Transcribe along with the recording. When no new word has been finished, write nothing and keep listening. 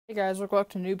Hey guys, welcome back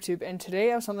to NoobTube, and today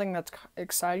I have something that's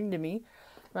exciting to me.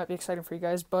 Might be exciting for you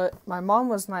guys, but my mom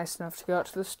was nice enough to go out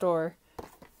to the store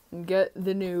and get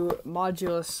the new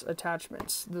modulus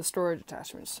attachments, the storage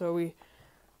attachments. So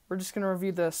we're just gonna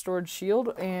review the storage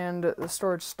shield and the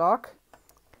storage stock.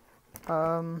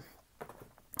 Whoop,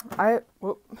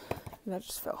 that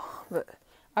just fell. But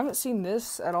I haven't seen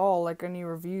this at all, like any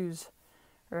reviews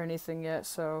or anything yet.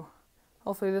 So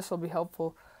hopefully this will be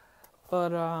helpful.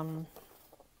 But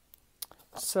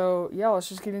so yeah, let's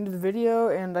just get into the video,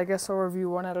 and I guess I'll review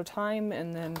one at a time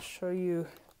and then show you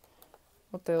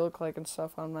what they look like and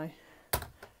stuff on my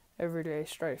everyday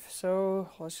Strife. So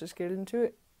let's just get into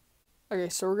it. Okay,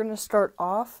 so we're gonna start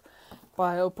off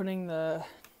by opening the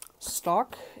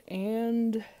stock,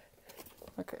 and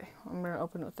okay, I'm gonna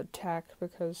open it with the tack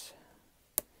because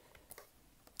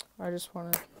I just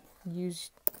want to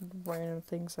use random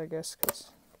things, I guess,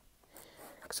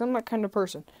 because I'm that kind of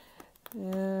person.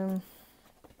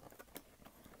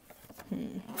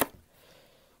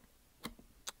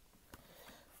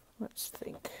 Let's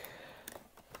think.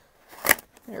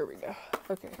 There we go.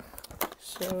 Okay.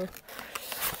 So,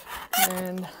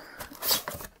 and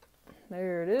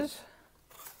there it is.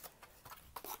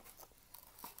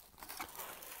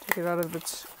 Take it out of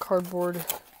its cardboard.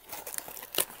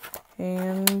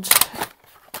 And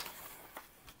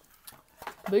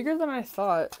bigger than I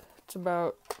thought. It's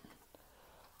about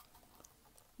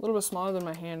a little bit smaller than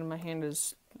my hand, and my hand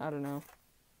is, I don't know.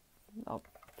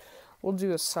 We'll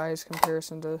do a size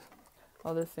comparison to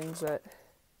other things that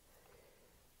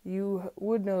you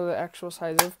would know the actual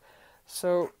size of.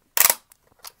 So,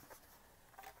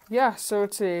 yeah, so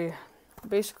it's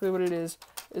basically what it is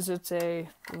it's a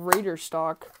Raider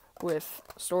stock with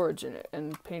storage in it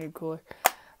and painted cooler,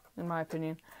 in my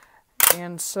opinion.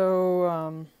 And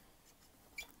so,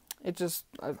 it's just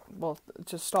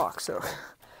stock, so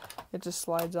it just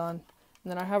slides on.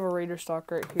 And then I have a Raider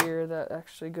stock right here that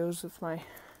actually goes with my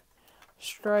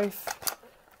Strife.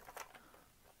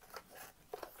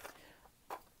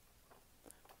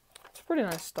 It's a pretty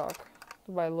nice stock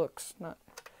by looks, not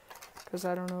because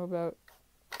I don't know about.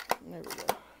 There we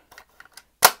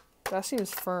go. That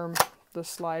seems firm, the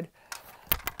slide.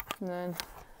 And then,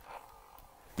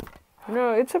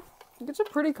 it's a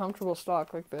pretty comfortable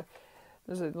stock. Like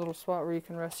there's a little spot where you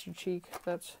can rest your cheek.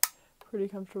 That's pretty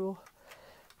comfortable.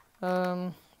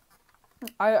 I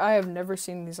have never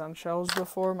seen these on shelves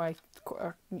before. My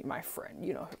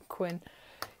friend, Quinn,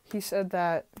 he said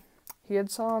that he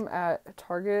had saw them at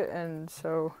Target, and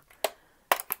so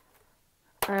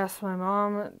I asked my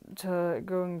mom to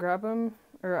go and grab them,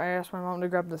 or I asked my mom to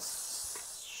grab the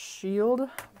shield,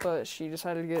 but she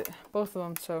decided to get both of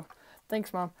them, so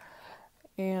thanks, Mom.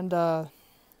 And I'll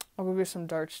go get some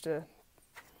darts to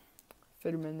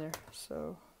fit them in there,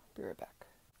 so I'll be right back.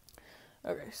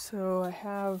 Okay, so I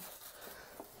have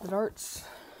the darts,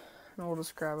 and we'll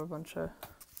just grab a bunch of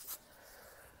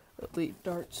elite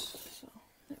darts. So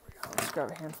there we go. Let's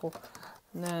grab a handful,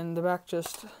 and then the back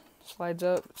just slides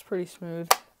up. It's pretty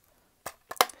smooth.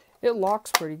 It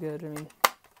locks pretty good. I mean,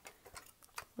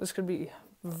 this could be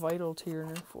vital to your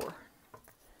Nerf war.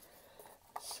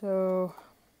 So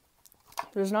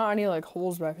there's not any like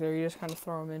holes back there. You just kind of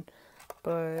throw them in,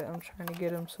 but I'm trying to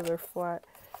get them so they're flat.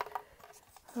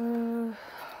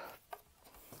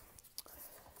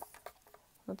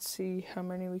 Let's see how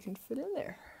many we can fit in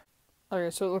there. Okay,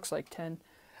 so it looks like 10.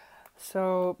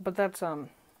 So, but that's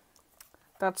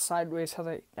sideways how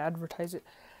they advertise it.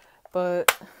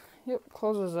 But yep,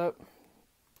 closes up.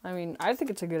 I mean, I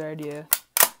think it's a good idea.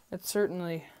 It's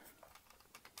certainly,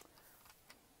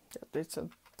 it's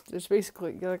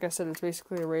basically, like I said, it's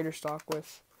basically a Raider stock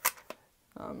with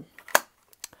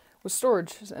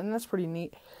storage, and that's pretty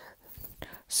neat.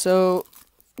 So,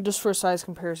 just for a size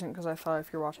comparison, because I thought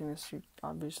if you're watching this, you're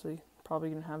obviously probably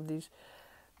going to have these.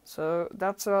 So,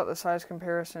 that's about the size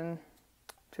comparison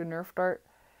to a Nerf dart,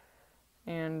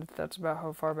 and that's about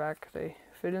how far back they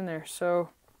fit in there. So,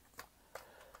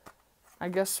 I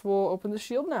guess we'll open the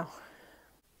shield now.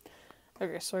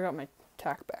 Okay, so I got my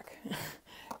tack back,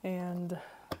 and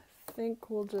I think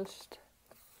we'll just,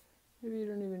 maybe you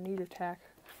don't even need a tack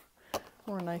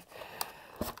or a knife.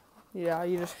 Yeah,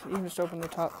 you can just open the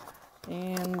top,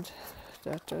 and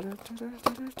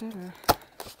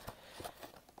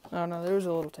oh no, there was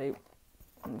a little tape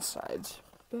on the sides,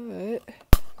 but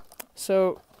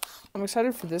so I'm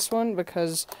excited for this one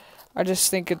because I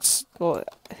just think it's, well,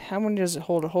 how many does it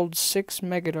hold? It holds 6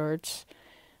 mega darts,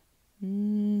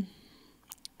 and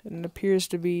it appears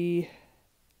to be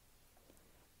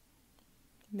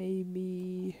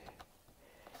maybe,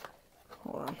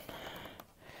 hold on.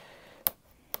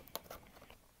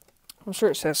 I'm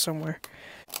sure it says somewhere.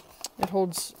 It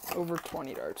holds over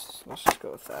 20 darts. Let's just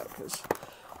go with that because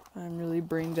I'm really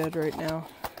brain dead right now.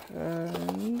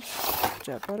 And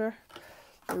jet butter.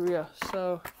 There we go.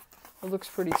 So it looks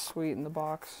pretty sweet in the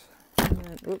box.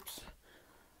 And, oops.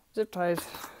 Zip ties.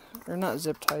 Or not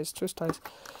zip ties, twist ties.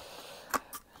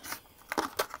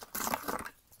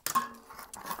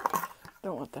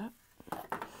 Don't want that.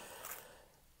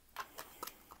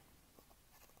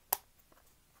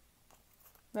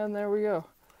 And there we go.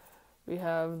 We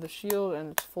have the shield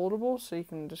and it's foldable, so you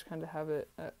can just kind of have it,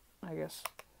 I guess,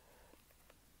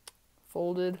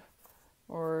 folded,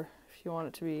 or if you want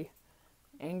it to be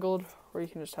angled, or you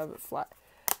can just have it flat.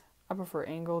 I prefer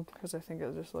angled because I think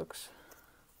it just looks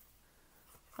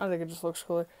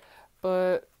cooler.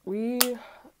 But we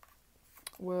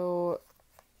will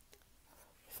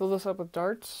fill this up with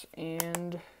darts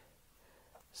and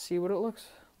see what it looks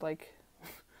like.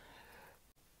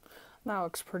 That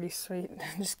looks pretty sweet.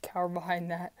 Just cower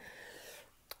behind that.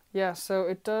 Yeah, so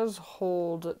it does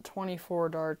hold 24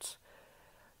 darts.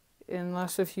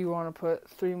 Unless if you want to put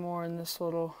 3 more in this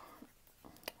little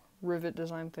rivet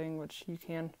design thing, which you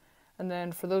can. And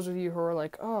then for those of you who are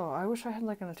like, oh, I wish I had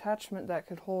like an attachment that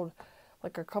could hold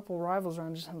like a couple rivals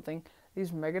rounds or something.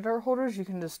 These mega dart holders, you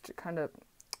can just kind of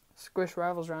squish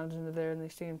rivals rounds into there and they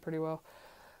stay in pretty well.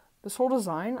 This whole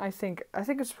design, I think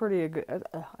it's pretty a good.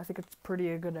 I think it's a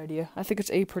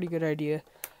pretty good idea.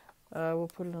 We'll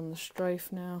put it on the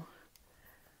strife now.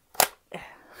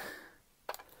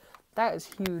 That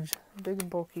is huge, big and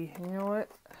bulky. You know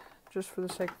what? Just for the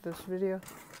sake of this video,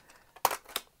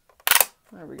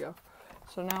 there we go.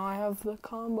 So now I have the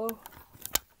combo.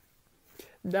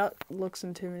 That looks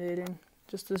intimidating.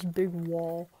 Just this big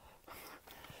wall.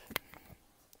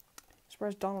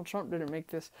 Surprised Donald Trump didn't make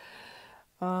this.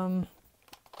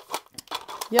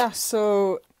 Yeah,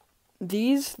 so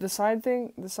the side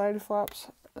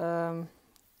flaps,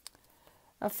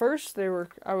 at first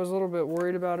I was a little bit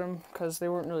worried about them because they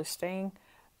weren't really staying,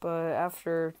 but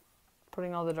after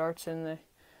putting all the darts in,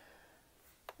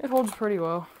 it holds pretty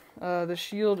well. The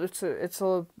shield, it's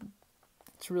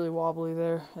really wobbly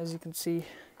there, as you can see,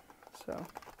 so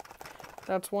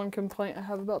that's one complaint I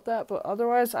have about that, but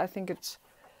otherwise I think it's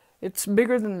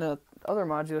bigger than the other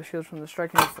modular shields from the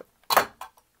striking.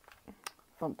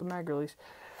 Bump the mag release.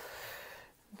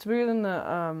 It's bigger than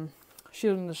the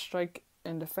shield in the strike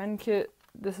and defend kit.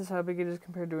 This is how big it is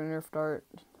compared to a Nerf dart.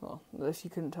 Well, this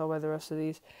you couldn't tell by the rest of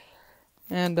these.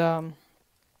 And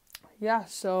yeah,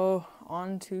 so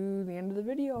on to the end of the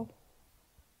video.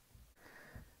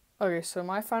 Okay, so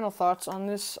my final thoughts on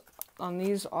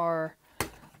these are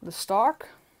the stock.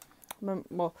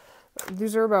 Well,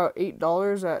 these are about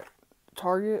 $8 at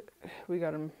Target. We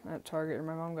got them at Target, or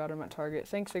my mom got them at Target.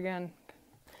 Thanks again.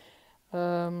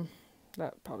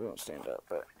 That probably won't stand up,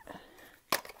 but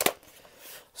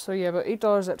so yeah, about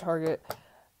 $8 at Target.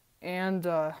 And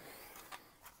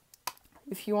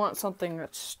if you want something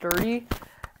that's sturdy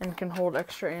and can hold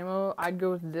extra ammo, I'd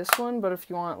go with this one. But if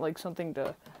you want like something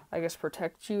to, I guess,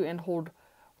 protect you and hold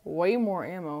way more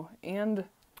ammo and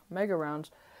mega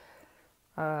rounds,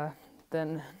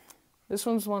 then this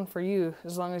one's one for you,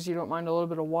 as long as you don't mind a little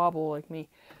bit of wobble like me.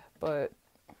 But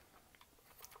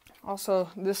also,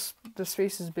 this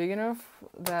space is big enough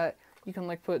that you can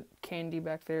like put candy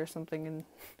back there or something and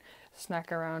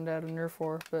snack around at a Nerf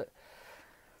war. But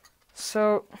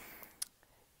so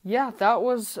yeah, that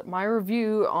was my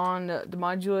review on the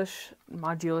modulus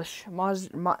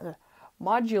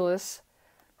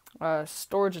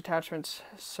storage attachments.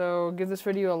 So give this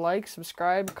video a like,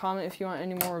 subscribe, comment if you want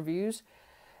any more reviews,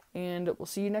 and we'll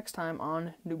see you next time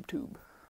on NoobTube.